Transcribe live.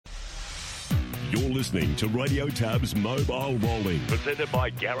You're listening to Radio Tab's Mobile Rolling, presented by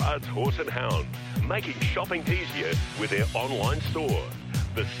Garrard's Horse and Hound, making shopping easier with their online store.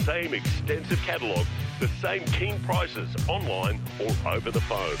 The same extensive catalogue, the same keen prices online or over the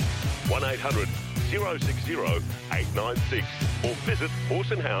phone. 1800 060 896 or visit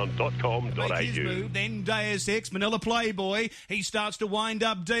horseandhound.com.au. Make his move, then Deus Ex, Manila Playboy. He starts to wind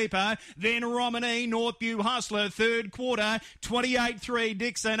up deeper. Then Romney, Northview Hustler, third quarter, 28-3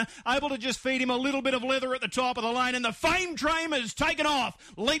 Dixon. Able to just feed him a little bit of leather at the top of the lane. And the Fame Train has taken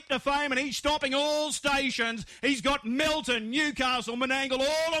off. Leap to Fame, and he's stopping all stations. He's got Melton, Newcastle, Menangle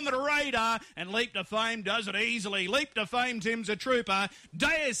all on the radar. And Leap to Fame does it easily. Leap to Fame, Tim's a trooper.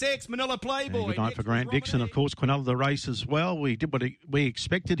 Deus Ex, Manila Playboy. Good night for Grant Dixon, of course. Quinella the race as well. We did what we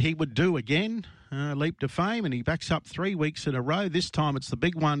expected he would do again. Leap to Fame, and he backs up 3 weeks in a row. This time it's the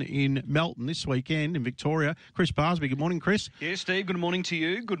big one in Melton this weekend in Victoria. Chris Barsby, good morning, Chris. Yeah, Steve, good morning to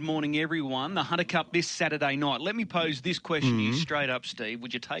you. Good morning, everyone. The Hunter Cup this Saturday night. Let me pose this question to you straight up, Steve.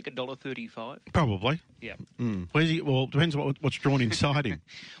 Would you take $1.35? Probably. Yeah. Where's he? Well, it depends what's drawn inside him.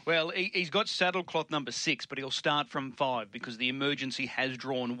 Well, he's got saddle cloth number 6, but he'll start from 5 because the emergency has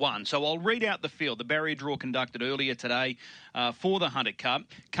drawn 1. So I'll read out the field. The barrier draw conducted earlier today for the Hunter Cup.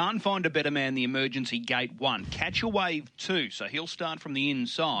 Can't find a better man, the emergency gate 1. Catch a Wave 2, so he'll start from the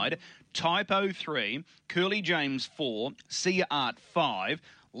inside. Typo 3, Curly James 4, Sia Art 5,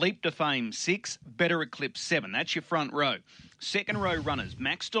 Leap to Fame 6, Better Eclipse 7. That's your front row. Second row runners,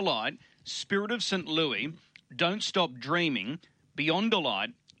 Max Delight, Spirit of St. Louis, Don't Stop Dreaming, Beyond Delight,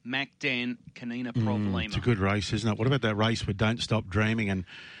 Mac Dan, Kanina Problema. It's a good race, isn't it? What about that race with Don't Stop Dreaming and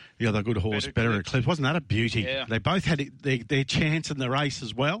the other good horse, Better Eclipse? Wasn't that a beauty? Yeah. They both had their chance in the race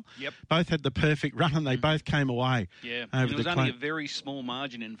as well. Yep. Both had the perfect run and they both came away. Yeah, over and it was only a very small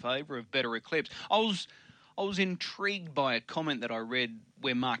margin in favour of Better Eclipse. I was intrigued by a comment that I read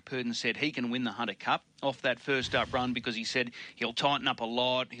where Mark Purdon said he can win the Hunter Cup off that first up run because he said he'll tighten up a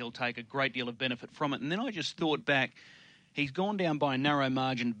lot, he'll take a great deal of benefit from it. And then I just thought back, he's gone down by a narrow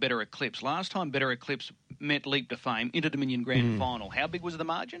margin, Better Eclipse. Last time Better Eclipse met Leap to Fame, Inter-Dominion Grand Final. How big was the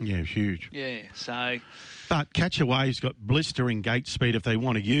margin? Yeah, huge. Yeah, so... But Catch a Wave's got blistering gate speed if they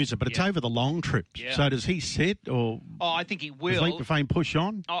want to use it, but it's over the long trips. Yeah. So does he sit or... Oh, I think he will. Does Leap to Fame push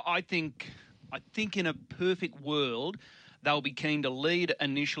on? I think in a perfect world, they'll be keen to lead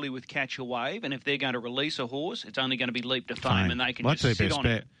initially with Catch a Wave, and if they're going to release a horse, it's only going to be Leap to Fame, and they can just sit on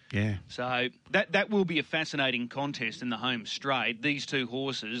it. Yeah. So that will be a fascinating contest in the home straight. These two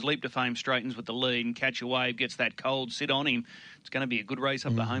horses, Leap to Fame straightens with the lead, and Catch a Wave gets that cold sit on him. It's going to be a good race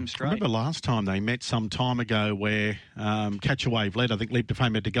up the home straight. I remember last time they met some time ago where Catch a Wave led. I think Leap to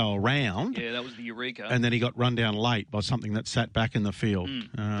Fame had to go around. Yeah, that was the Eureka. And then he got run down late by something that sat back in the field.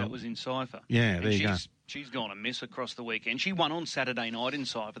 That was in Cypher. Yeah, there you go. She's gone a miss across the weekend. She won on Saturday night in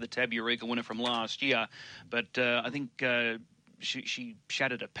Cypher, the Tab Eureka winner from last year. But I think she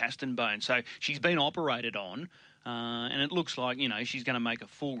shattered a pastern bone. So she's been operated on, and it looks like, she's going to make a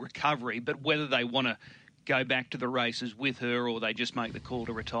full recovery. But whether they want to go back to the races with her or they just make the call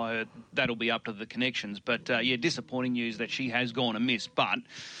to retire, that'll be up to the connections. But, disappointing news that she has gone amiss. But...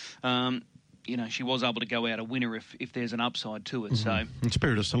 she was able to go out a winner if there's an upside to it. So, and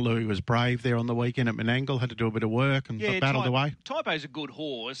Spirit of St. Louis was brave there on the weekend at Menangle, had to do a bit of work and battled away. Typo's a good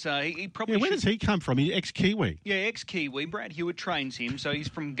horse. He probably where does he come from? He's ex-Kiwi. Yeah, ex-Kiwi. Brad Hewitt trains him, so he's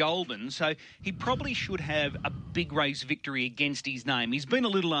from Goulburn. So he probably should have a big race victory against his name. He's been a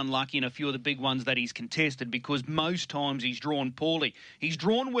little unlucky in a few of the big ones that he's contested because most times he's drawn poorly. He's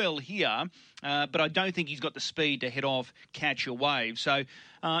drawn well here, but I don't think he's got the speed to head off Catch a Wave. So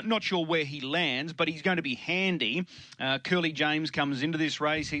not sure where he lands, but he's going to be handy. Curly James comes into this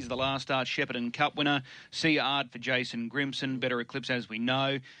race. He's the last start Shepparton Cup winner. Sia Art for Jason Grimson. Better Eclipse, as we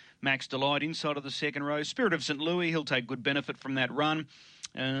know. Max Delight inside of the second row. Spirit of St. Louis, he'll take good benefit from that run.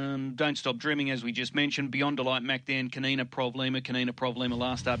 Don't Stop Dreaming, as we just mentioned. Beyond Delight, Mac Dan, Kanina Problema,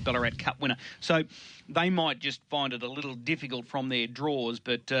 last start Ballarat Cup winner. So they might just find it a little difficult from their draws,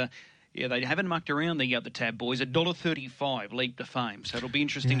 but... they haven't mucked around the Tab boys. $1.35 Leap to Fame. So it'll be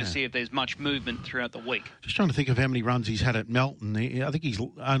interesting to see if there's much movement throughout the week. Just trying to think of how many runs he's had at Melton. I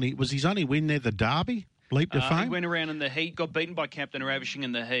think was his only win there the Derby? Leap to Fame? He went around in the heat, got beaten by Captain Ravishing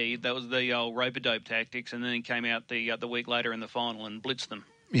in the heat. That was the old rope-a-dope tactics, and then he came out the week later in the final and blitzed them.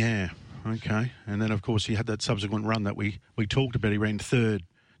 Yeah, okay. And then, of course, he had that subsequent run that we talked about. He ran third.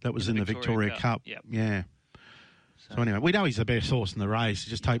 That was in the Victoria Cup. Yep. Yeah. So anyway, we know he's the best horse in the race.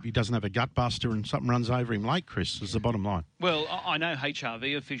 Just hope he doesn't have a gut buster and something runs over him late, Chris, is the bottom line. Well, I know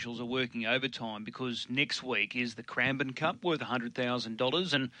HRV officials are working overtime because next week is the Cranbourne Cup worth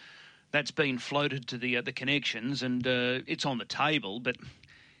 $100,000, and that's been floated to the connections, and it's on the table. But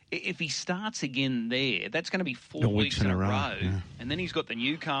if he starts again there, that's going to be 4 weeks in a row. Yeah. And then he's got the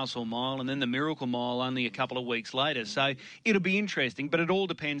Newcastle Mile and then the Miracle Mile only a couple of weeks later. So it'll be interesting, but it all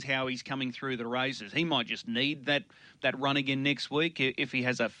depends how he's coming through the races. He might just need that run again next week if he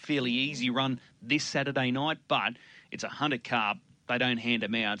has a fairly easy run this Saturday night, but it's a Hunter Cup. They don't hand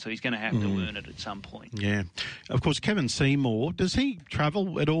him out, so he's going to have to earn it at some point. Yeah. Of course, Kevin Seymour, does he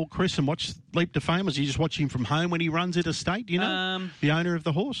travel at all, Chris, and watch Leap to Fame? Or does he just watch him from home when he runs interstate, do you know, the owner of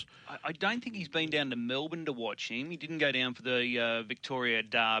the horse? I don't think he's been down to Melbourne to watch him. He didn't go down for the Victoria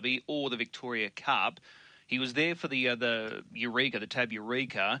Derby or the Victoria Cup. He was there for the Eureka, the Tab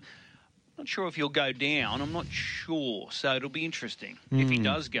Eureka. Not sure if he'll go down. I'm not sure. So it'll be interesting. If he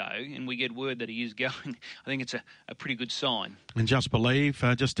does go and we get word that he is going, I think it's a pretty good sign. And Just Believe,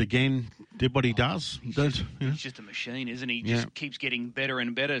 just again, did what he does. He's just a machine, isn't he? Just keeps getting better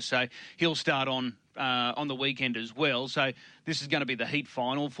and better. So he'll start on the weekend as well. So this is going to be the heat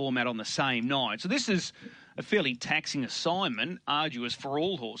final format on the same night. So this is a fairly taxing assignment, arduous for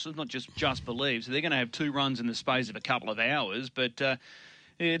all horses, not just Believe. So they're going to have 2 runs in the space of a couple of hours. But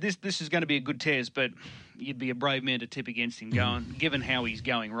yeah, this is going to be a good test, but you'd be a brave man to tip against him given how he's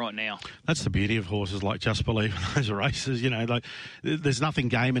going right now. That's the beauty of horses like Just Believe in those races. You know, like there's nothing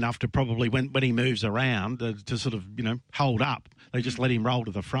game enough to probably, when he moves around, to sort of, hold up. They just let him roll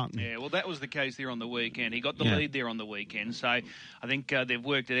to the front. Yeah, well, that was the case there on the weekend. He got the lead there on the weekend, so I think they've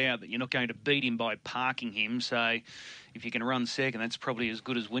worked it out that you're not going to beat him by parking him, so if you can run second, that's probably as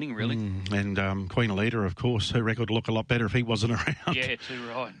good as winning, really. And Queen Elida, of course, her record would look a lot better if he wasn't around. Yeah, too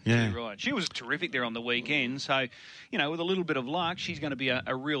right. She was terrific there on the weekend. So, with a little bit of luck, she's going to be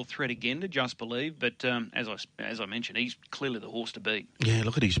a real threat again to Just Believe. But as I mentioned, he's clearly the horse to beat. Yeah,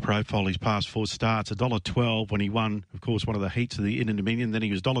 look at his profile. His past 4 starts, $1.12 when he won, of course, one of the heats of the Inter Dominion. Then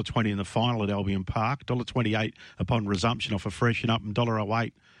he was $1.20 in the final at Albion Park, $1.28 upon resumption off a freshen up, and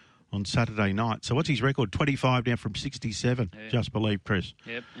 $1.08 on Saturday night. So what's his record? 25 down from 67. Yeah. Just Believe, Chris.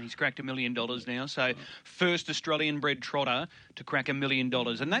 Yep, and he's cracked $1 million now. So first Australian-bred trotter to crack $1 million.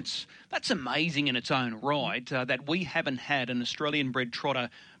 And that's amazing in its own right, that we haven't had an Australian-bred trotter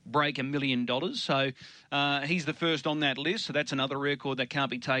break $1 million. So he's the first on that list. So that's another record that can't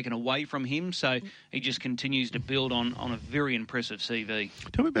be taken away from him. So he just continues to build on a very impressive CV.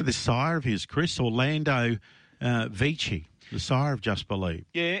 Tell me about this sire of his, Chris, Orlando Vici. The sire of Just Believe.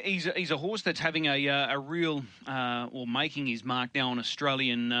 Yeah, he's a horse that's having a real, or making his mark now on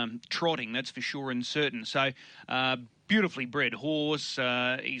Australian trotting, that's for sure and certain. So, beautifully bred horse.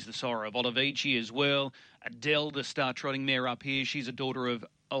 He's the sire of Olivici as well. Adele, the star trotting mare up here, she's a daughter of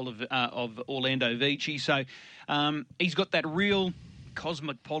Orlando Vici. So, he's got that real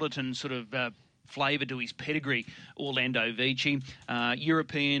cosmopolitan sort of flavour to his pedigree, Orlando Vici.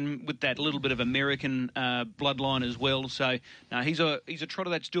 European with that little bit of American bloodline as well. So he's a trotter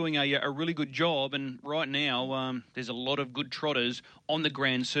that's doing a really good job. And right now there's a lot of good trotters on the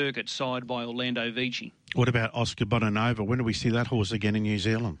Grand Circuit side by Orlando Vici. What about Oscar Bonanova? When do we see that horse again in New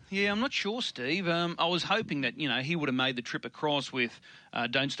Zealand? Yeah, I'm not sure, Steve. I was hoping that, he would have made the trip across with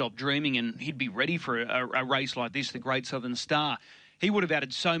Don't Stop Dreaming and he'd be ready for a race like this, the Great Southern Star. He would have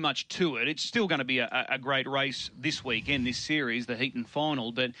added so much to it. It's still going to be a great race this weekend, this series, the heat and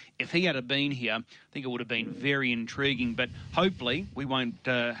final. But if he had been here, I think it would have been very intriguing. But hopefully we won't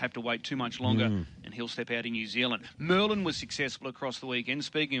have to wait too much longer and he'll step out in New Zealand. Merlin was successful across the weekend.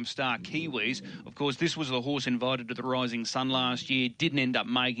 Speaking of star Kiwis, of course, this was the horse invited to the Rising Sun last year. Didn't end up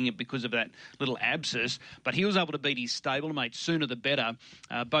making it because of that little abscess. But he was able to beat his stablemate, Sooner the Better,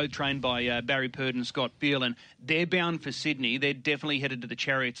 both trained by Barry Purd and Scott Phelan. They're bound for Sydney. They're definitely headed to the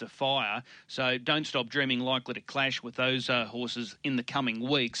Chariots of Fire. So Don't Stop Dreaming likely to clash with those horses in the coming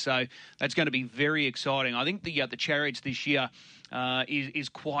weeks. So that's going to be very exciting. I think the Chariots this year is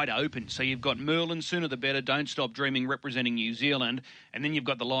quite open. So you've got Merlin, Sooner the Better, Don't Stop Dreaming representing New Zealand. And then you've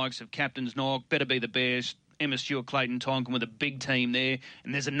got the likes of Captain's Knock, Better Be the Best, Emma Stewart, Clayton Tonkin with a big team there.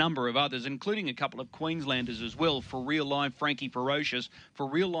 And there's a number of others, including a couple of Queenslanders as well. For Real Life, Frankie Ferocious. For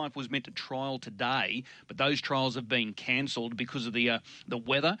Real Life was meant to trial today, but those trials have been cancelled because of the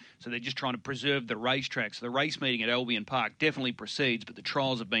weather. So they're just trying to preserve the racetrack. So the race meeting at Albion Park definitely proceeds, but the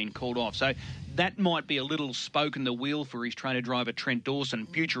trials have been called off. So that might be a little spoke in the wheel for his trainer-driver Trent Dawson.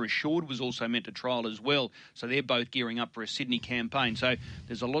 Future Assured was also meant to trial as well. So they're both gearing up for a Sydney campaign. So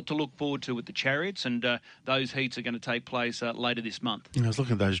there's a lot to look forward to with the Chariots, and those heats are going to take place later this month. I was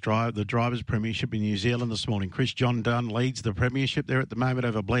looking at the Drivers' Premiership in New Zealand this morning. Chris John Dunn leads the Premiership there at the moment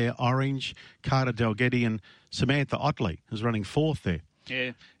over Blair Orange. Carter Delgetti and Samantha Otley is running fourth there.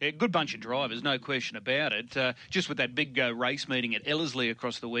 Yeah, good bunch of drivers, no question about it. Just with that big race meeting at Ellerslie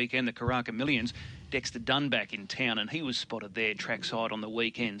across the weekend, the Karaka Millions, Dexter Dunn back in town, and he was spotted there trackside on the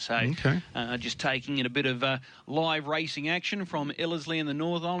weekend. So just taking in a bit of live racing action from Ellerslie in the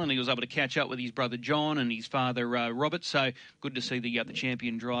North Island. He was able to catch up with his brother John and his father Robert. So good to see the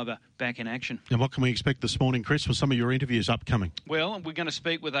champion driver back in action. And what can we expect this morning, Chris, for some of your interviews upcoming? Well, we're going to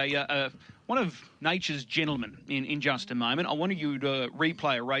speak with one of nature's gentlemen in just a moment. I wanted you to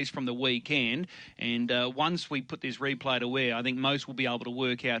replay a race from the weekend, and once we put this replay to air, I think most will be able to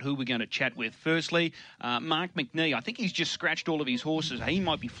work out who we're going to chat with. Firstly, Mark McNee. I think he's just scratched all of his horses. He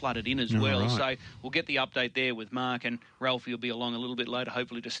might be flooded in as well. Right. So we'll get the update there with Mark, and Ralphie will be along a little bit later,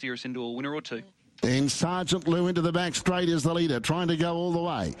 hopefully to steer us into a winner or two. And Sergeant Lou into the back straight is the leader, trying to go all the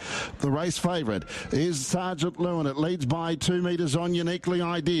way. The race favourite is Sergeant Lou, and it leads by 2 metres on Uniquely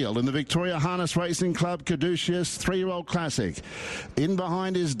Ideal in the Victoria Harness Racing Club Caduceus 3-year-old Classic. In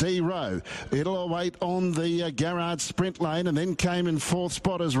behind is D Row. It'll await on the Garrard sprint lane, and then came in 4th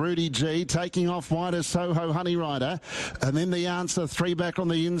spot as Rudy G, taking off wide as Soho Honey Rider. And then the answer 3 back on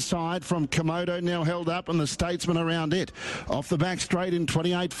the inside from Komodo, now held up, and the Statesman around it. Off the back straight in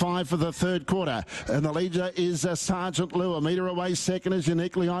 28.5 for the third quarter. And the leader is Sergeant Lou. A metre away second is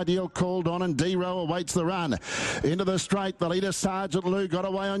Uniquely Ideal, called on, and D-Row awaits the run. Into the straight, the leader Sergeant Lou got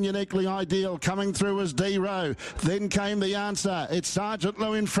away on Uniquely Ideal. Coming through was D-Row. Then came the answer. It's Sergeant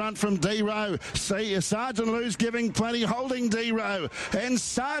Lou in front from D-Row. See, Sergeant Lou's giving plenty, holding D-Row. And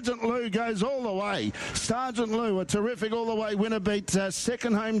Sergeant Lou goes all the way. Sergeant Lou, a terrific all-the-way winner, beat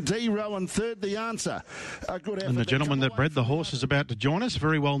second home D-Row, and third the answer. A good effort. And the gentleman that bred the horse is about to join us.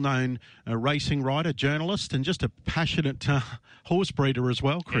 Very well-known racing rider, journalist, and just a passionate horse breeder as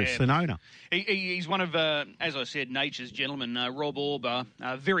well, Chris, and owner. He's one of, as I said, nature's gentlemen. Rob Auber,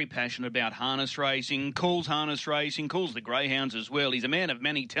 very passionate about harness racing, calls the greyhounds as well. He's a man of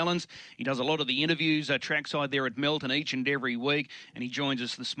many talents. He does a lot of the interviews trackside there at Melton each and every week, and he joins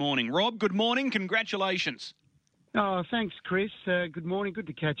us this morning. Rob, good morning. Congratulations. Oh, thanks, Chris. Good morning. Good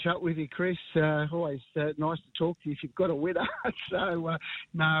to catch up with you, Chris. Always nice to talk to you if you've got a winner. So,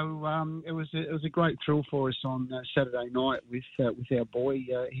 it was a great thrill for us on Saturday night with our boy.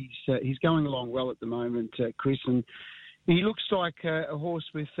 He's going along well at the moment, Chris, and he looks like a horse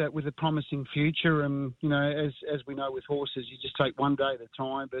with a promising future. And as we know with horses, you just take one day at a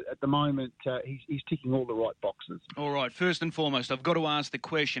time. But at the moment, he's ticking all the right boxes. All right. First and foremost, I've got to ask the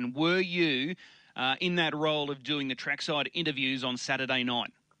question: were you in that role of doing the trackside interviews on Saturday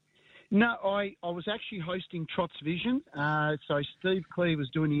night? No, I was actually hosting Trot's Vision. So Steve Cleve was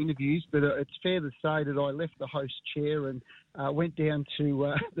doing the interviews, but it's fair to say that I left the host chair and went down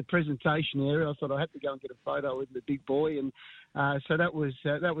to the presentation area. I thought I had to go and get a photo with the big boy, and so that was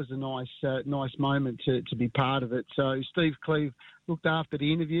a nice moment to be part of it. So Steve Cleve looked after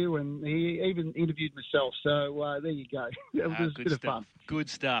the interview, and he even interviewed myself. So there you go. It was a bit of fun. Good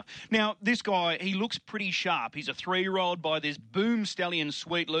stuff. Now, this guy, he looks pretty sharp. He's a 3-year-old by this boom stallion,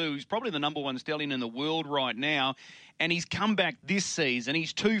 Sweet Lou. He's probably the number 1 stallion in the world right now, and he's come back this season.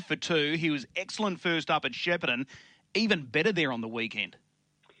 He's 2 for 2. He was excellent first up at Shepparton, even better there on the weekend.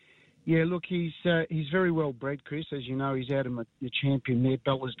 Yeah, look, he's very well bred, Chris. As you know, he's out of the champion there,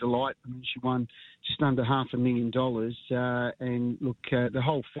 Bella's Delight. I mean, she won just under $500,000. And look, the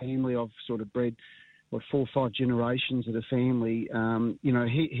whole family, I've sort of bred 4 or 5 generations of the family.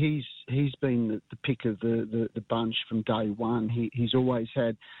 He's been the pick of the bunch from day one. He's always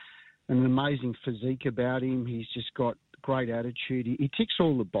had an amazing physique about him. He's just got great attitude. He ticks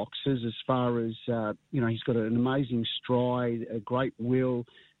all the boxes as far as he's got an amazing stride, a great will.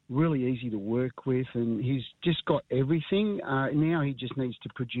 Really easy to work with, and he's just got everything. Now he just needs to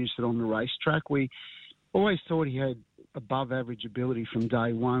produce it on the racetrack. We always thought he had above average ability from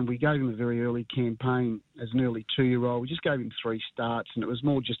day one. We gave him a very early campaign as an early 2-year-old. We just gave him 3 starts, and it was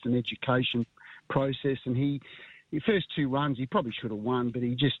more just an education process. And the first 2 runs he probably should have won, but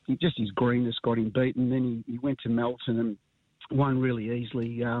his greenness got him beaten. Then he went to Melton and won really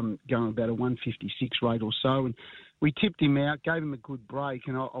easily, going about a 156 rate or so. And we tipped him out, gave him a good break,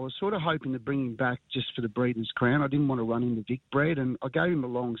 and I was sort of hoping to bring him back just for the Breeders' Crown. I didn't want to run in the Vic Bred, and I gave him a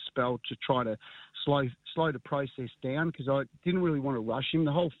long spell to try to slow the process down because I didn't really want to rush him.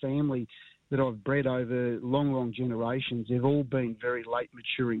 The whole family that I've bred over long generations, they've all been very late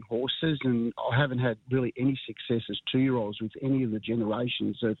maturing horses, and I haven't had really any success as 2-year-olds with any of the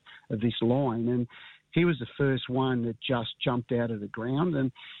generations of this line. And he was the first one that just jumped out of the ground,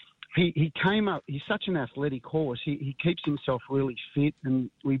 and he came up. He's such an athletic horse. He keeps himself really fit,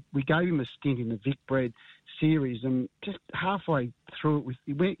 and we gave him a stint in the Vic Bred series, and just halfway through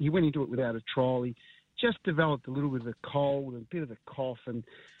it, he went into it without a trial. He just developed a little bit of a cold and a bit of a cough. And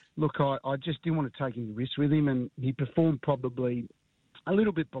look, I just didn't want to take any risks with him, and he performed probably a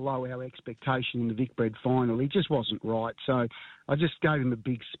little bit below our expectation in the Vic Bred final. He just wasn't right. So I just gave him a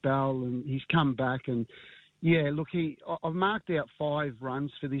big spell, and he's come back. And, yeah, look, I've marked out 5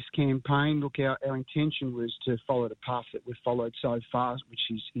 runs for this campaign. Look, our intention was to follow the path that we've followed so far, which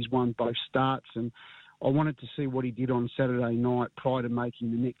is he's won both starts. And I wanted to see what he did on Saturday night prior to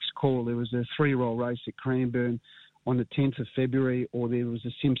making the next call. There was a 3-year-old race at Cranbourne on the 10th of February, or there was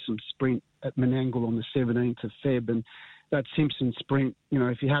a Simpson Sprint at Menangle on the 17th of Feb. And that Simpson Sprint,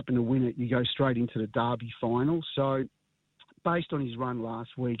 if you happen to win it, you go straight into the Derby final. So based on his run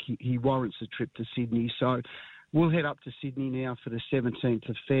last week, he warrants a trip to Sydney. So we'll head up to Sydney now for the 17th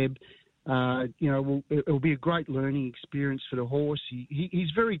of Feb. It'll be a great learning experience for the horse. He's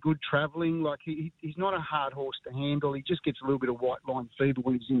very good travelling. Like he's not a hard horse to handle. He just gets a little bit of white line fever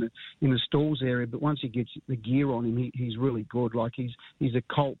when he's in the stalls area. But once he gets the gear on him, he's really good. Like he's a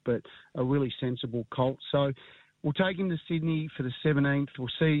colt, but a really sensible colt. So we'll take him to Sydney for the 17th. We'll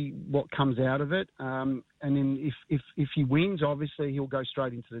see what comes out of it. And then if he wins, obviously he'll go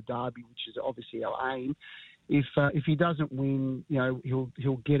straight into the Derby, which is obviously our aim. If he doesn't win,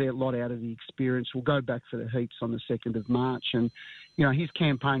 he'll get a lot out of the experience. We'll go back for the heats on the 2nd of March, and his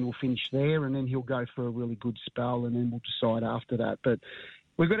campaign will finish there, and then he'll go for a really good spell, and then we'll decide after that. But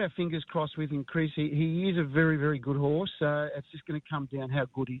we've got our fingers crossed with him, Chris. He is a very, very good horse. It's just going to come down how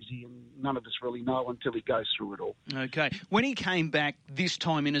good is he, and none of us really know until he goes through it all. Okay. When he came back this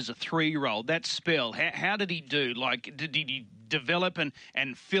time in as a 3-year-old, that spell, how did he do? Like, did he develop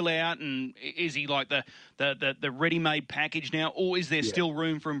and fill out, and is he like the ready-made package now, or is there still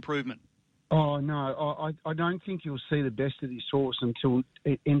room for improvement? Oh, no, I don't think you'll see the best of this horse until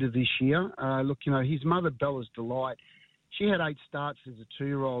end of this year. Look, his mother, Bella's Delight, she had 8 starts as a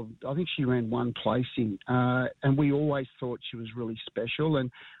 2-year-old. I think she ran 1 placing, and we always thought she was really special. And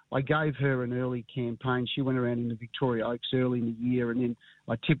I gave her an early campaign. She went around in the Victoria Oaks early in the year, and then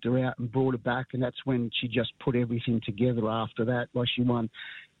I tipped her out and brought her back, and that's when she just put everything together after that. Like she won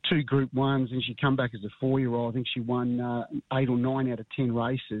 2 Group 1s, and she come back as a 4-year-old. I think she won 8 or 9 out of 10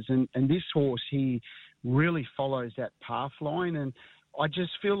 races. And this horse, he really follows that path line, and I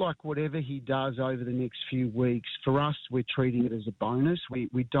just feel like whatever he does over the next few weeks, for us, we're treating it as a bonus.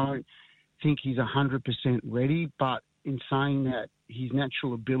 We don't think he's 100% ready, but in saying that, his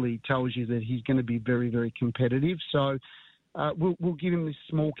natural ability tells you that he's going to be very, very competitive. So we'll give him this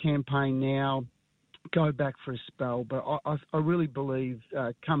small campaign now, go back for a spell. But I really believe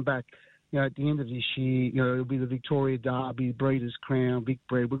come back, at the end of this year, it'll be the Victoria Derby, Breeders' Crown, Vic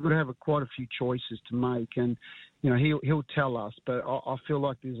Bred. We're going to have quite a few choices to make, and he'll tell us. But I feel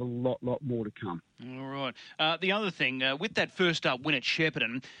like there's a lot more to come. All right. The other thing, with that first up win at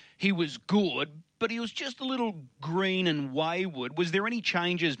Shepparton, he was good, but he was just a little green and wayward. Was there any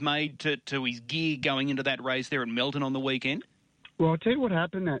changes made to his gear going into that race there at Melton on the weekend? Well, I'll tell you what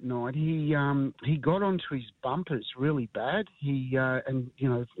happened that night. He got onto his bumpers really bad.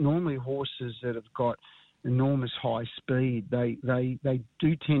 Normally horses that have got enormous high speed, they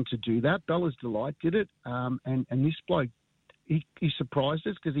do tend to do that. Bella's Delight did it, and this bloke, he surprised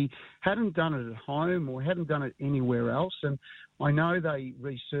us because he hadn't done it at home or hadn't done it anywhere else. And I know they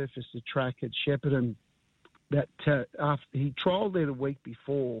resurfaced the track at Shepparton. That after he trialled there the week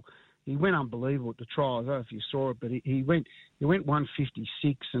before. He went unbelievable at the trial. I don't know if you saw it, but he went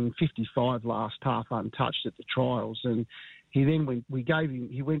 156 and 55 last half untouched at the trials, and he then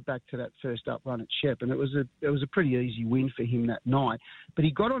he went back to that first up run at Shep, and it was a pretty easy win for him that night. But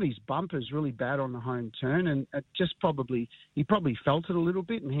he got on his bumpers really bad on the home turn, and he probably felt it a little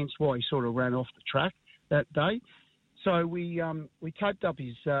bit, and hence why he sort of ran off the track that day. So we taped up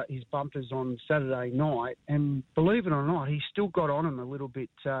his bumpers on Saturday night, and believe it or not, he still got on him a little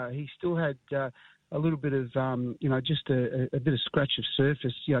bit. He still had a little bit of just a bit of scratch of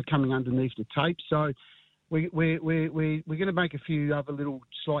surface, coming underneath the tape. So we're going to make a few other little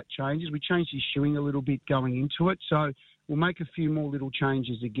slight changes. We changed his shoeing a little bit going into it, so we'll make a few more little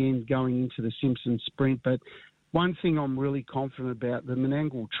changes again going into the Simpson Sprint, but. One thing I'm really confident about, the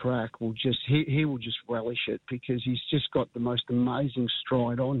Menangle track he will just relish it because he's just got the most amazing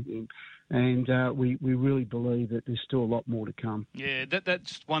stride on him. And we really believe that there's still a lot more to come. Yeah,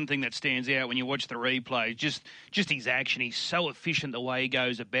 that's one thing that stands out when you watch the replay, just his action. He's so efficient the way he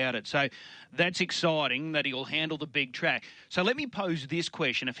goes about it. So that's exciting that he'll handle the big track. So let me pose this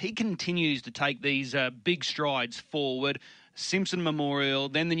question. If he continues to take these big strides forward, Simpson Memorial,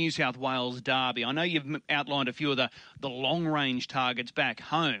 then the New South Wales Derby. I know you've outlined a few of the long-range targets back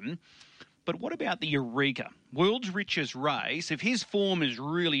home, But what about the Eureka? World's richest race. If his form is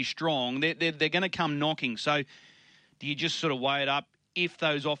really strong, they're going to come knocking. So do you just sort of weigh it up if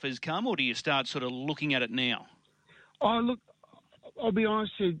those offers come, or do you start sort of looking at it now? Oh, look, I'll be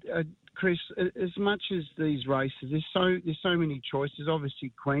honest with you, Chris, as much as these races, there's so many choices.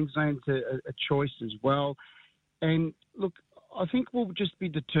 Obviously, Queensland's a choice as well. And look, I think we'll just be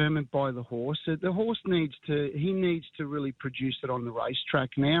determined by the horse. The horse needs to really produce it on the racetrack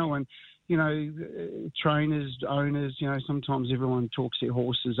now. And, you know, trainers, owners, you know, sometimes everyone talks their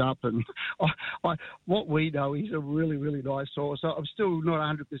horses up. And what we know, he's a really, really nice horse. I'm still not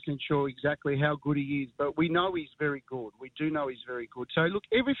 100% sure exactly how good he is, but we know he's very good. We do know he's very good. So, look,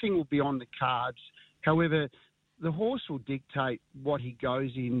 everything will be on the cards. However, the horse will dictate what he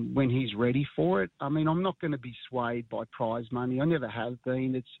goes in when he's ready for it. I mean, I'm not going to be swayed by prize money. I never have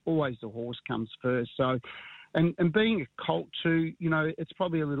been. It's always the horse comes first. So, and being a colt too, you know, it's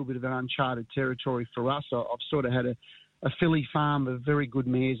probably a little bit of an uncharted territory for us. I've sort of had a filly farm of very good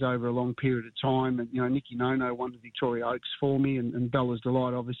mares over a long period of time. And, you know, Nicky Nono won the Victoria Oaks for me, and Bella's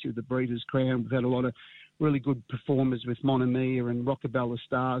Delight, obviously, with the Breeders' Crown. We've had a lot of really good performers with Monomia and Rockabella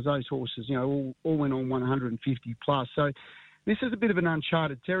Stars. Those horses, you know, all went on 150 plus. So this is a bit of an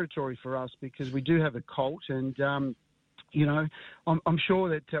uncharted territory for us because we do have a colt, and you know, I'm sure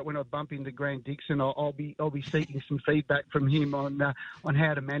that when I bump into Grant Dixon, I'll be seeking some feedback from him on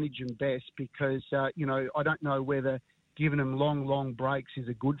how to manage him best because you know, I don't know whether giving him long breaks is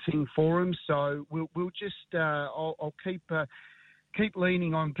a good thing for him. So we'll just I'll keep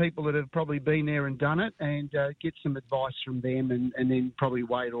leaning on people that have probably been there and done it and get some advice from them and then probably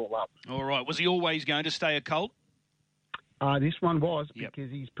weigh it all up. All right. Was he always going to stay a colt? This one was because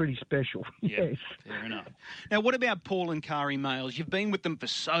he's pretty special. Yes. Fair enough. Now, what about Paul and Kari males? You've been with them for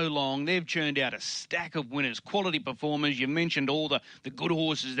so long. They've churned out a stack of winners, quality performers. You mentioned all the good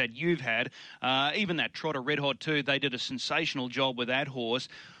horses that you've had. Even that trotter, Red Hot too, they did a sensational job with that horse.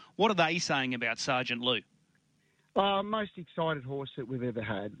 What are they saying about Sergeant Lou? Most excited horse that we've ever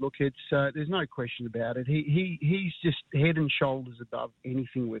had. Look, it's there's no question about it. He's just head and shoulders above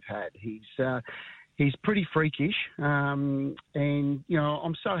anything we've had. He's pretty freakish, and you know,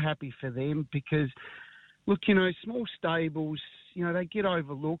 I'm so happy for them because, look, you know, small stables, you know, they get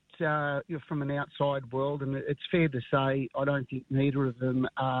overlooked from an outside world, and it's fair to say I don't think neither of them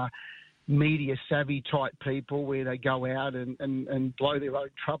are media savvy type people where they go out and blow their own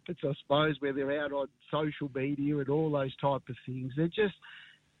trumpets, I suppose, where they're out on social media and all those type of things. They're just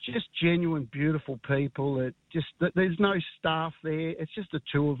genuine, beautiful people. There's no staff there. It's just the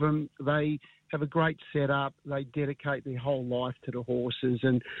two of them. They have a great setup. They dedicate their whole life to the horses,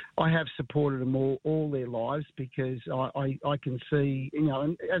 and I have supported them all their lives because I can see, you know,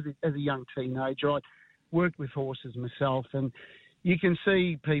 and as a young teenager, I worked with horses myself, and you can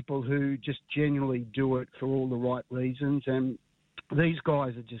see people who just genuinely do it for all the right reasons, and these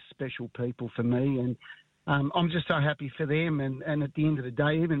guys are just special people for me, and I'm just so happy for them. And at the end of the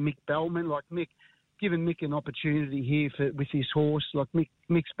day, even Mick Bellman, like Mick, giving Mick an opportunity here with his horse. Like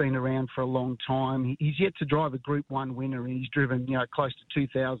Mick's been around for a long time. He's yet to drive a Group 1 winner, and he's driven, you know, close to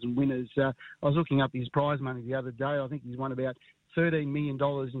 2,000 winners. I was looking up his prize money the other day. I think he's won about $13 million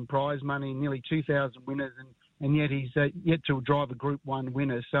in prize money, nearly 2,000 winners, and yet he's yet to drive a Group 1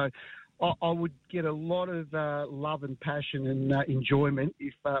 winner. So I would get a lot of love and passion and enjoyment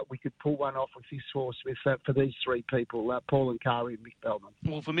if we could pull one off with this horse for these three people, Paul and Kari and Mick Bellman.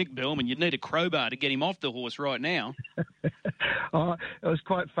 Well, for Mick Bellman, you'd need a crowbar to get him off the horse right now. It was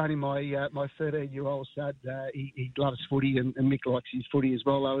quite funny. My 13-year-old son, he loves footy, and Mick likes his footy as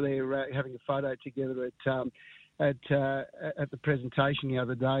well. They were there having a photo together at the presentation the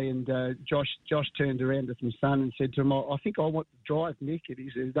other day, and Josh turned around to my son and said to him, "I think I want to drive Mick." And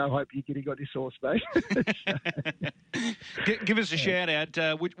he says, "No hope you're getting on this horse, mate." Give us a shout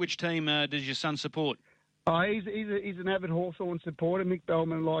out. Which team does your son support? He's an avid Hawthorn supporter. Mick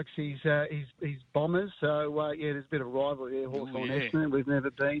Bellman likes his Bombers, so there's a bit of rivalry there. Hawthorn Essendon, we've never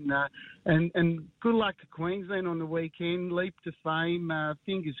been, and good luck to Queensland on the weekend. Leap to fame,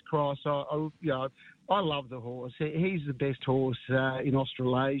 fingers crossed. I love the horse. He's the best horse in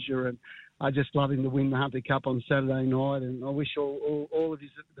Australasia, and I just love him to win the Hunter Cup on Saturday night, and I wish all of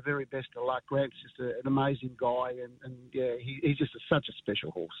his the very best of luck. Grant's just an amazing guy, and he's just such a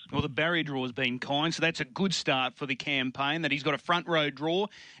special horse. Well, the barrier draw has been kind, so that's a good start for the campaign, that he's got a front row draw,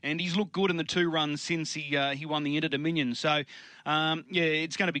 and he's looked good in the 2 runs since he won the Inter-Dominion. So,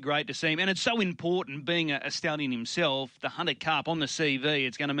 it's going to be great to see him. And it's so important, being a stallion himself, the Hunter Cup on the CV,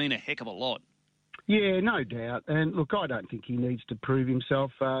 it's going to mean a heck of a lot. Yeah, no doubt. And look, I don't think he needs to prove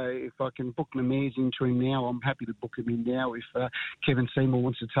himself. If I can book the mares into him now, I'm happy to book him in now. If Kevin Seymour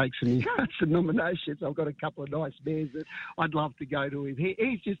wants to take some nominations, I've got a couple of nice mares that I'd love to go to him.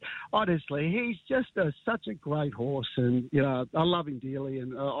 He's just, honestly, he's just such a great horse. And, you know, I love him dearly.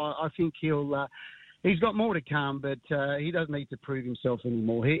 And I think he's got more to come, but he doesn't need to prove himself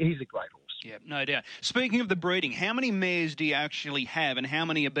anymore. He's a great horse. Yeah, no doubt. Speaking of the breeding, how many mares do you actually have and how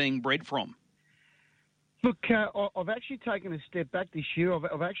many are being bred from? Look, I've actually taken a step back this year.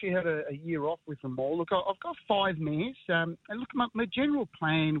 I've actually had a year off with them all. Look, I've got 5 mares. And look, my general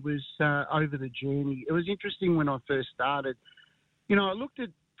plan was over the journey. It was interesting when I first started. You know, I looked at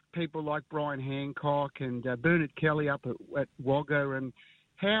people like Brian Hancock and Bernard Kelly up at Wagga and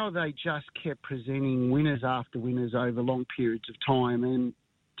how they just kept presenting winners after winners over long periods of time. And,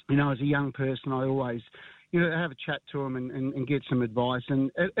 you know, as a young person, I always, you know, have a chat to them and get some advice. And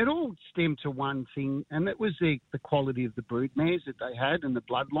it all stemmed to one thing, and that was the quality of the brood mares that they had and the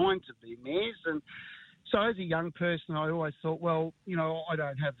bloodlines of their mares. And so as a young person, I always thought, well, you know, I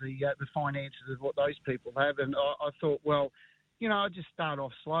don't have the finances of what those people have. And I thought, well, you know, I'd just start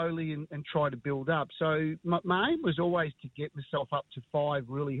off slowly and try to build up. So my aim was always to get myself up to 5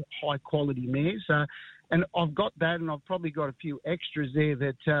 really high-quality mares. And I've got that, and I've probably got a few extras there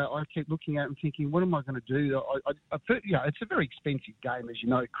that I keep looking at and thinking, what am I going to do? You know, it's a very expensive game, as you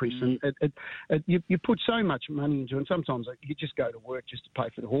know, Chris, and you put so much money into it, and sometimes you just go to work just to pay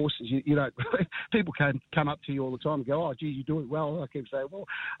for the horses. You don't people can come up to you all the time and go, oh, gee, you do it well. I keep saying, well,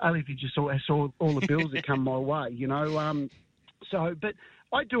 only if you just saw all the bills that come my way, you know. But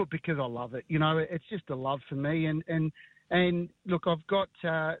I do it because I love it. You know, it's just a love for me. And look, I've got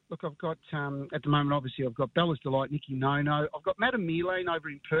at the moment, obviously, I've got Bella's Delight, Nikki Nono. I've got Madam Milane over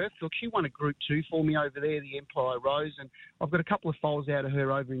in Perth. Look, she won a Group 2 for me over there, the Empire Rose, and I've got a couple of foals out of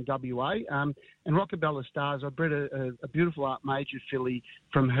her over in WA. And Rockabella Stars, I bred a beautiful Art Major filly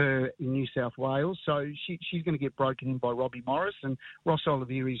from her in New South Wales. So she's going to get broken in by Robbie Morris. And Ross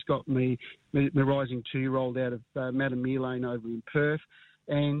Olivieri's got me rising 2-year-old out of Madam Milane over in Perth.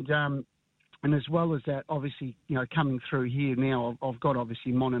 And as well as that, obviously, you know, coming through here now, I've got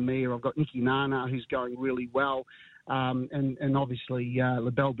obviously Monomia, I've got Nikki Nana, who's going really well, and obviously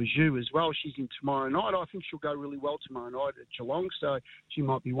La Belle Bijou as well. She's in tomorrow night. I think she'll go really well tomorrow night at Geelong, so she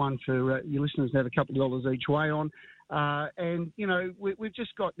might be one for your listeners to have a couple of dollars each way on. And, you know, we've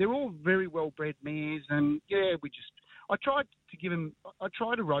just got, they're all very well-bred mares, and, yeah, I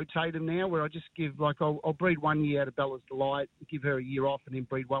try to rotate them now where I just give, like, I'll breed 1 year out of Bella's Delight, give her a year off, and then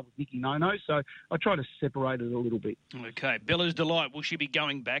breed one with Nikki Nono. So I try to separate it a little bit. Okay. Bella's Delight, will she be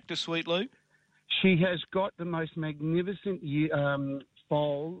going back to Sweet Lou? She has got the most magnificent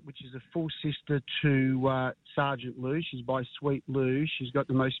foal, which is a full sister to Sergeant Lou. She's by Sweet Lou. She's got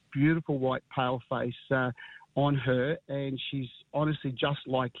the most beautiful white pale face on her, and she's honestly just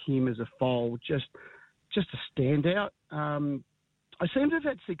like him as a foal, just a standout. I seem to have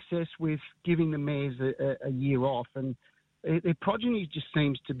had success with giving the mares a year off, and their progeny just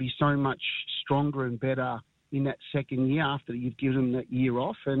seems to be so much stronger and better in that second year after you've given them that year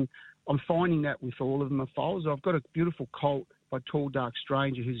off. And I'm finding that with all of them are foals. I've got a beautiful colt by Tall Dark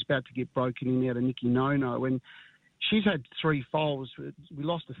Stranger who's about to get broken in out of Nikki Nono, and she's had 3 foals. We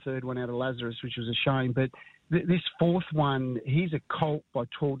lost the third one out of Lazarus, which was a shame, but this fourth one, he's a colt by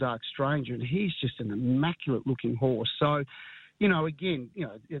Tall Dark Stranger, and he's just an immaculate-looking horse. So, you know, again, you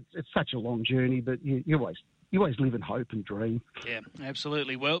know, it's such a long journey, but you always live in hope and dream. Yeah,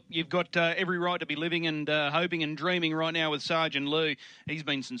 absolutely. Well, you've got every right to be living and hoping and dreaming right now with Sergeant Lou. He's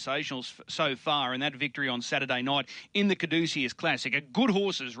been sensational so far, and that victory on Saturday night in the Caduceus Classic, a good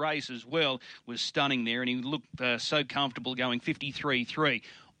horse's race as well, was stunning there, and he looked so comfortable going 53-3.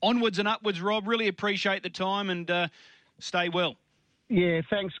 Onwards and upwards, Rob. Really appreciate the time, and stay well. Yeah,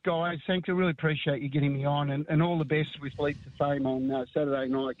 thanks, guys. Thank you. Really appreciate you getting me on, and all the best with Leap to Fame on Saturday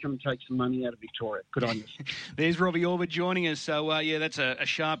night. Come and take some money out of Victoria. Good on you. There's Robbie Auber joining us. So, yeah, that's a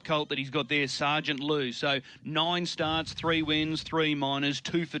sharp colt that he's got there, Sergeant Lou. So 9 starts, 3 wins, 3 minors,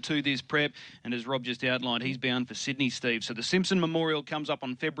 2 for 2 this prep. And as Rob just outlined, he's bound for Sydney, Steve. So the Simpson Memorial comes up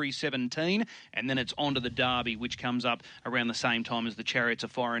on February 17, and then it's on to the Derby, which comes up around the same time as the Chariots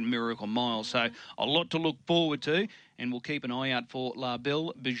of Fire and Miracle Mile. So a lot to look forward to. And we'll keep an eye out for La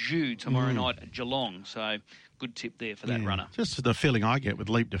Belle Bijou tomorrow night at Geelong. So good tip there for that runner. Just the feeling I get with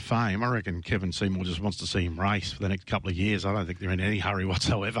Leap to Fame, I reckon Kevin Seymour just wants to see him race for the next couple of years. I don't think they're in any hurry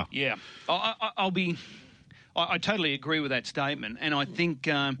whatsoever. Yeah, I totally agree with that statement. And I think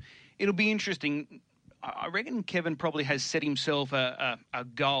it'll be interesting. I reckon Kevin probably has set himself a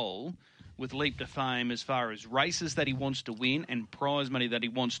goal with Leap to Fame as far as races that he wants to win and prize money that he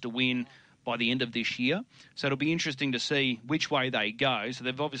wants to win by the end of this year. So it'll be interesting to see which way they go. So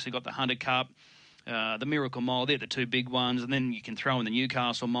they've obviously got the Hunter Cup, the Miracle Mile. They're the two big ones. And then you can throw in the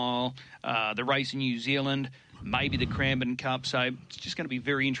Newcastle Mile, the race in New Zealand, maybe the Cranbourne Cup. So it's just going to be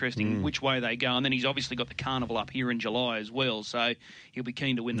very interesting which way they go. And then he's obviously got the Carnival up here in July as well. So he'll be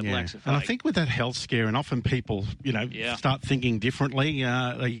keen to win the Blacks of Fate. And I think with that health scare, and often people, start thinking differently.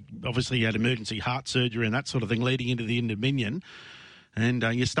 They obviously had emergency heart surgery and that sort of thing leading into the Indominion. And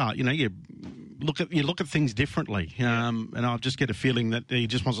you start, you look at things differently. And I just get a feeling that he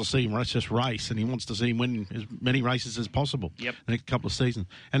just wants to see him race, and he wants to see him win as many races as possible. Yep. The next couple of seasons.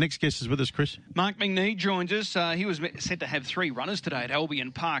 Our next guest is with us, Chris. Mark McNee joins us. He was set to have 3 runners today at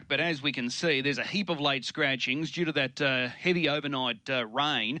Albion Park, but as we can see, there's a heap of late scratchings due to that heavy overnight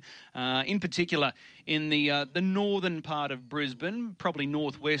rain. In particular, in the northern part of Brisbane, probably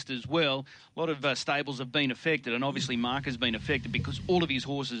northwest as well, a lot of stables have been affected, and obviously Mark has been affected because all of his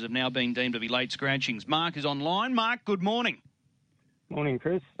horses have now been deemed to be late scratchings. Mark is online. Mark, good morning. Morning,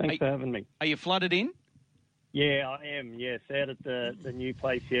 Chris. Thanks for having me. Are you flooded in? Yeah, I am. Yes, out at the new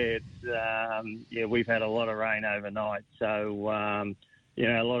place. Yeah, it's we've had a lot of rain overnight, so a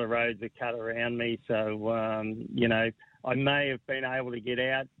lot of roads are cut around me. So I may have been able to get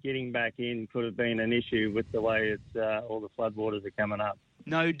out. Getting back in could have been an issue with the way it's all the floodwaters are coming up.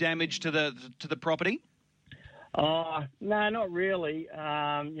 No damage to the property? No, not really.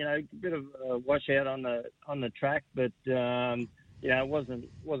 A bit of a washout on the track, but it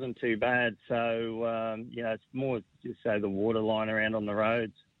wasn't too bad. So it's more just the water line around on the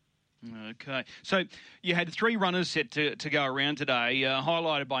roads. Okay. So you had 3 runners set to go around today,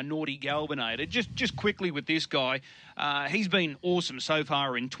 highlighted by Naughty Galvinator. Just quickly with this guy, he's been awesome so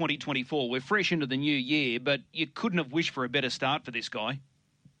far in 2024. We're fresh into the new year, but you couldn't have wished for a better start for this guy.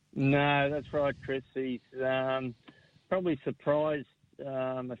 No, that's right, Chris. He's probably surprised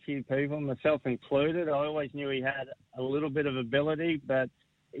a few people, myself included. I always knew he had a little bit of ability, but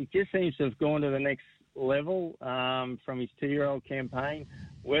he just seems to have gone to the next level from his 2-year-old campaign.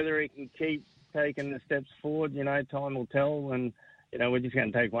 Whether he can keep taking the steps forward, time will tell. And, we're just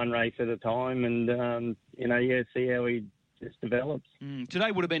going to take one race at a time and, see how he just develops.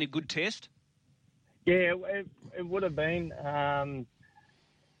 Today would have been a good test? Yeah, it would have been.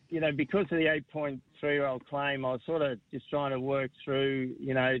 Because of the 8.3-year-old claim, I was sort of just trying to work through,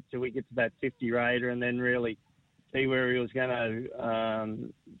 till we get to that 50 Raider and then really see where he was going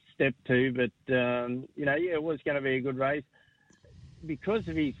to step to. But, it was going to be a good race. Because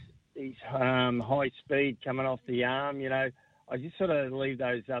of his high speed coming off the arm, I just sort of leave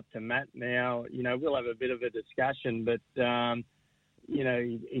those up to Matt now. We'll have a bit of a discussion, but,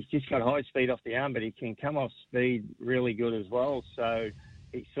 he's just got high speed off the arm, but he can come off speed really good as well. So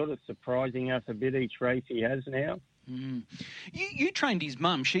he's sort of surprising us a bit each race he has now. You trained his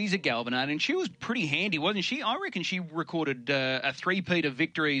mum. She's a Galvinator, and she was pretty handy, wasn't she? I reckon she recorded a 3-peat of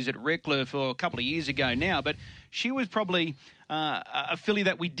victories at Redcliffe a couple of years ago now, but she was probably a filly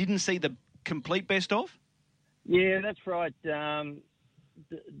that we didn't see the complete best of? Yeah, that's right.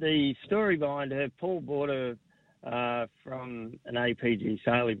 The story behind her, Paul bought her from an APG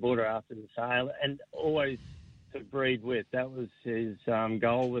sale. He bought her after the sale and always to breed with. That was his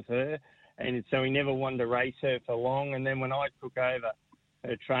goal with her. And so he never wanted to race her for long. And then when I took over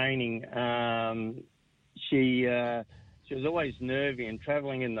her training, she was always nervy, and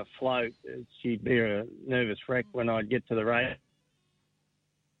travelling in the float, she'd be a nervous wreck when I'd get to the race.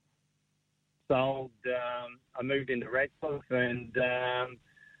 So I moved into Redcliffe, and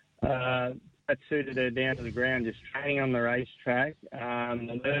that suited her down to the ground, just training on the racetrack.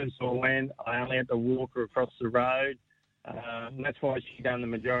 The nerves all went. I only had to walk her across the road. And that's why she done the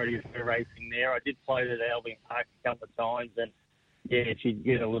majority of her racing there. I did float at Albion Park a couple of times, and she'd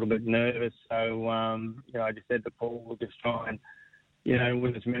get a little bit nervous. So I just said to Paul, we'll just try and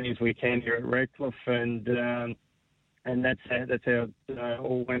win as many as we can here at Redcliffe, and that's how it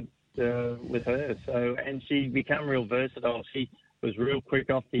all went with her. So, and she's become real versatile. She was real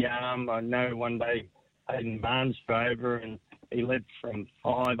quick off the arm. I know one day Hayden Barnes drove her, and he led from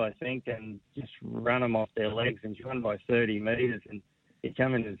 5, I think, and just ran them off their legs, and she won by 30 metres. And he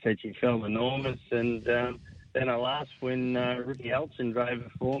came in and said she felt enormous. And then her last win, Ricky Elson drove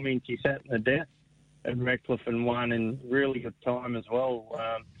her for me, and she sat in the death at Redcliffe and won in really good time as well.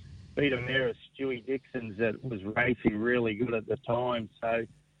 Beat a mare of Stewie Dixon's that was racing really good at the time. So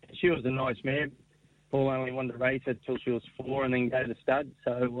she was a nice mare. Paul only wanted to race her till she was 4 and then go to stud.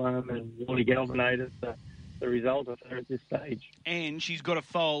 So, and Naughty Galvinator's the result of her at this stage. And she's got a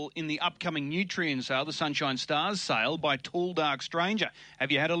foal in the upcoming Nutrien sale, the Sunshine Stars sale, by Tall Dark Stranger.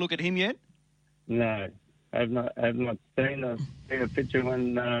 Have you had a look at him yet? No. I've not seen a picture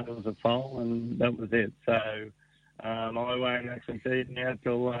when it was a foal, and that was it. So I won't actually see it now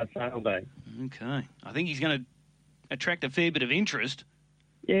till sale day. Okay. I think he's going to attract a fair bit of interest.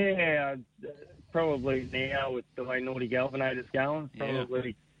 Yeah, probably now with the way Naughty Galvinator's going,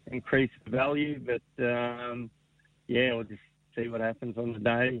 probably increase the value. But, we'll just see what happens on the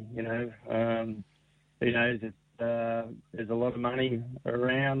day, you know. Who knows? There's a lot of money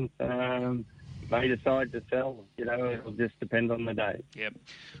around. May decide to sell. You know, it'll just depend on the day. Yep.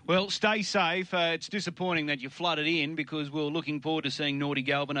 Well, stay safe. It's disappointing that you flooded in because we're looking forward to seeing Naughty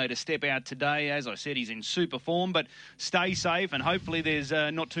Galvinator step out today. As I said, he's in super form, but stay safe and hopefully there's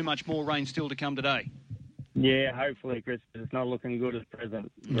not too much more rain still to come today. Yeah, hopefully, Chris. It's not looking good at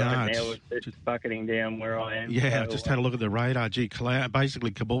present. Right now, it's bucketing down where I am. Yeah, so, just had a look at the radar. Gee,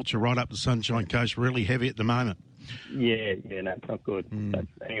 basically Caboolture right up the Sunshine Coast, really heavy at the moment. Yeah, no, it's not good. But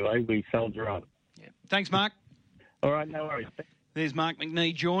anyway, we soldier on. Yeah. Thanks, Mark. All right, no worries. There's Mark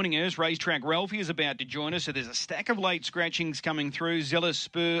McNee joining us. Racetrack Ralphy is about to join us. So there's a stack of late scratchings coming through. Zealous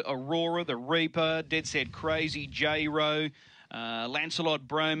Spur, Aurora, The Reaper, Dead Set Crazy, J-Row, Lancelot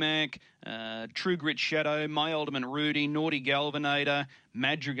Bromac, True Grit Shadow, My Ultimate Rudy, Naughty Galvinator,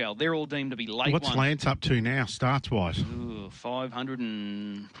 Madrigal. They're all deemed to be late What's ones. Lance up to now, starts-wise? 500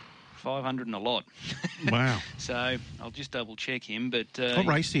 and a lot. Wow. So I'll just double-check him. But what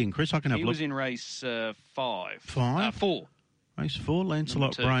race is he in, Chris? I can have a look. He was in race 5. 4. Race 4,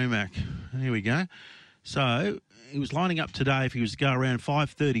 Lancelot Bromac. Here we go. So he was lining up today if he was to go around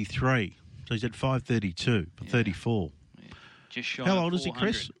 5:33. So he's at 5:32 for 34. Yeah. Just shy. How old is he,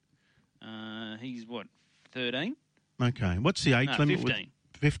 Chris? He's, 13? Okay. What's the age limit? 15.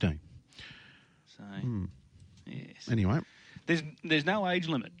 15. So, yes. Anyway. There's no age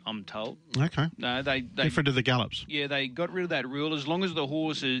limit, I'm told. Okay. No, they different to the gallops. Yeah, they got rid of that rule. As long as the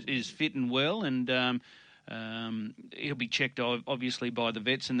horse is fit and well, and he'll be checked obviously by the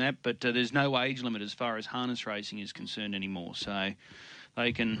vets and that. But there's no age limit as far as harness racing is concerned anymore. So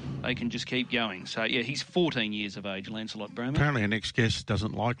they can just keep going. So yeah, he's 14 years of age, Lancelot Bromac. Apparently, our next guest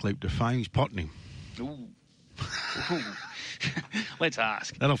doesn't like Leap to Fame. He's potting him. Ooh. Let's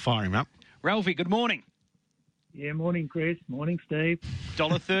ask. That'll fire him up. Ralphie, good morning. Yeah, morning, Chris. Morning, Steve.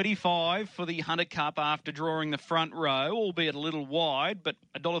 $1.35 for the Hunter Cup after drawing the front row, albeit a little wide, but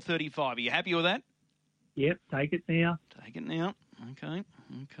 $1.35. Are you happy with that? Yep, take it now. Take it now. Okay.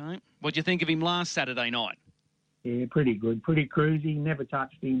 What do you think of him last Saturday night? Yeah, pretty good. Pretty cruisy. Never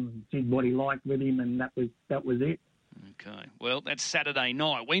touched him. Did what he liked with him, and that was it. Okay. Well, that's Saturday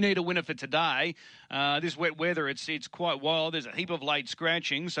night. We need a winner for today. This wet weather, it's quite wild. There's a heap of late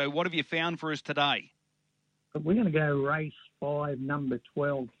scratching. So what have you found for us today? We're going to go race 5, number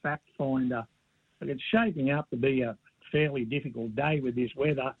 12, Fact Finder. But it's shaping up to be a fairly difficult day with this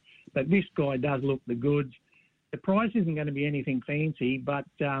weather. But this guy does look the goods. The price isn't going to be anything fancy, but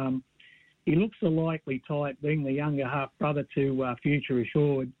he looks a likely type, being the younger half-brother to Future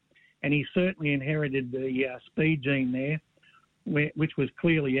Assured. And he certainly inherited the speed gene there, which was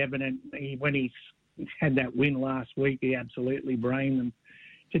clearly evident. When he had that win last week, he absolutely brained them.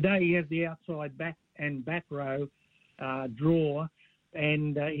 Today he has the outside back row draw,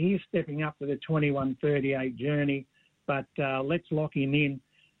 and he's stepping up to the 21:38 journey. But let's lock him in.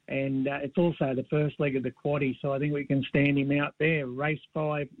 And it's also the first leg of the quaddie, so I think we can stand him out there. Race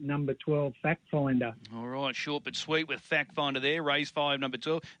 5, number 12, Fact Finder. All right, short but sweet with Fact Finder there. Race 5, number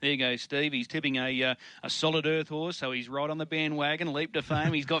 12. There you go, Steve. He's tipping a solid earth horse, so he's right on the bandwagon. Leap to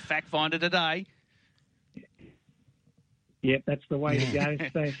fame. He's got Fact Finder today. Yep, that's the way to go.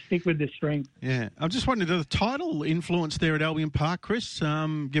 So stick with the strength. Yeah. I'm just wondering, the tidal influence there at Albion Park, Chris,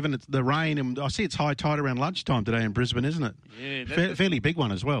 given it's the rain, and I see it's high tide around lunchtime today in Brisbane, isn't it? Yeah. Fairly big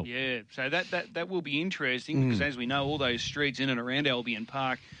one as well. Yeah, so that will be interesting because, as we know, all those streets in and around Albion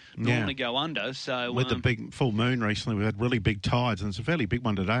Park normally go under. So with the big full moon recently, we've had really big tides, and it's a fairly big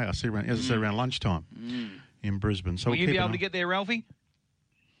one today, I see, around lunchtime in Brisbane. So will you be able to get there, Ralphie?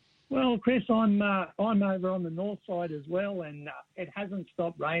 Well, Chris, I'm over on the north side as well, and it hasn't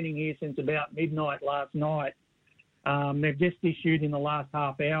stopped raining here since about midnight last night. They've just issued in the last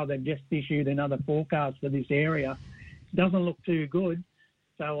half hour. They've just issued another forecast for this area. It doesn't look too good,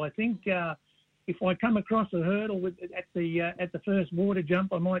 so I think if I come across a hurdle at the first water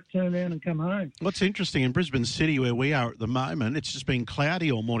jump, I might turn around and come home. What's interesting in Brisbane City, where we are at the moment, it's just been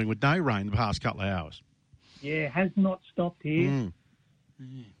cloudy all morning with no rain the past couple of hours. Yeah, has not stopped here.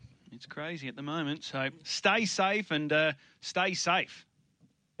 Yeah. It's crazy at the moment, so stay safe and stay safe.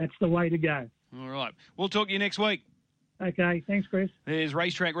 That's the way to go. All right. We'll talk to you next week. Okay, thanks, Chris. There's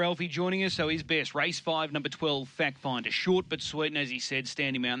Racetrack Ralphy joining us. So his best, race 5, number 12, Fact Finder. Short but sweet, and as he said,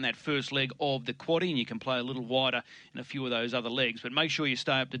 standing out in that first leg of the quaddie, and you can play a little wider in a few of those other legs. But make sure you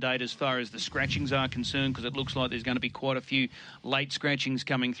stay up to date as far as the scratchings are concerned, because it looks like there's going to be quite a few late scratchings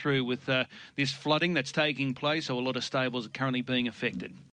coming through with this flooding that's taking place, so a lot of stables are currently being affected.